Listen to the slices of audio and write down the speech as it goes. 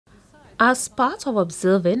As part of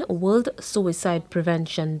observing World Suicide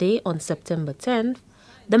Prevention Day on September 10th,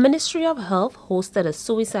 the Ministry of Health hosted a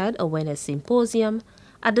suicide awareness symposium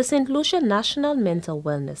at the St. Lucia National Mental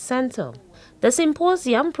Wellness Center. The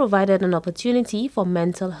symposium provided an opportunity for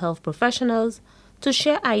mental health professionals to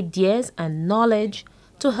share ideas and knowledge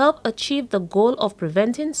to help achieve the goal of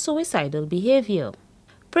preventing suicidal behavior.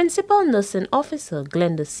 Principal Nursing Officer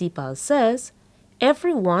Glenda Sepal says,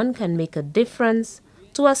 everyone can make a difference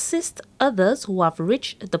to assist others who have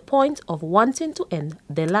reached the point of wanting to end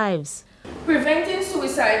their lives. Preventing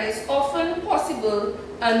suicide is often possible,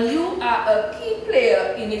 and you are a key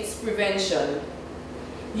player in its prevention.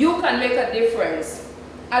 You can make a difference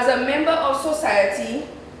as a member of society,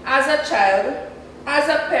 as a child, as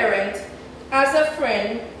a parent, as a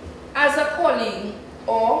friend, as a colleague,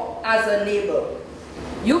 or as a neighbor.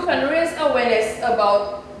 You can raise awareness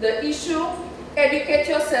about the issue, educate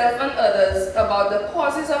yourself and others about the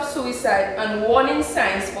causes of suicide and warning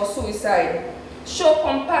signs for suicide. Show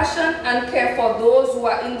compassion and care for those who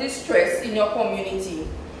are in distress in your community.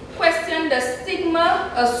 Question the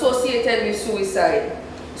stigma associated with suicide,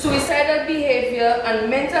 suicidal behavior and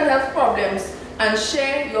mental health problems, and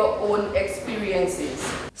share your own experiences.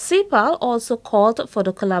 Sepal also called for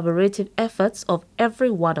the collaborative efforts of every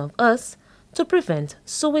one of us to prevent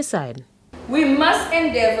suicide. We must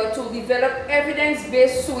endeavor to develop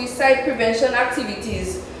evidence-based suicide prevention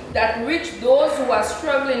activities that reach those who are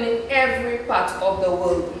struggling in every part of the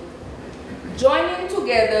world. Joining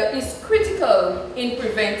together is critical in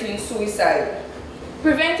preventing suicide.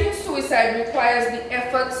 Preventing suicide requires the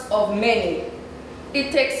efforts of many.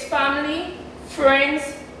 It takes family, friends,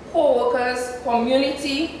 co-workers,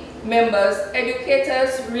 community members,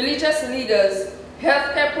 educators, religious leaders,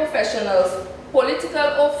 healthcare professionals,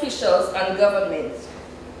 political officials, and government.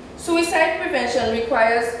 Suicide prevention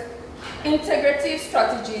requires integrative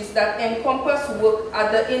strategies that encompass work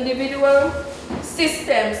at the individual,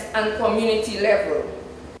 systems, and community level.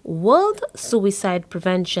 World Suicide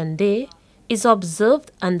Prevention Day is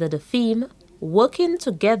observed under the theme, Working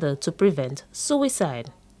Together to Prevent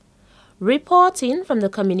Suicide. Reporting from the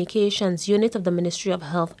Communications Unit of the Ministry of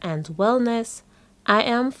Health and Wellness, I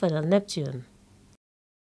am Fidel Neptune.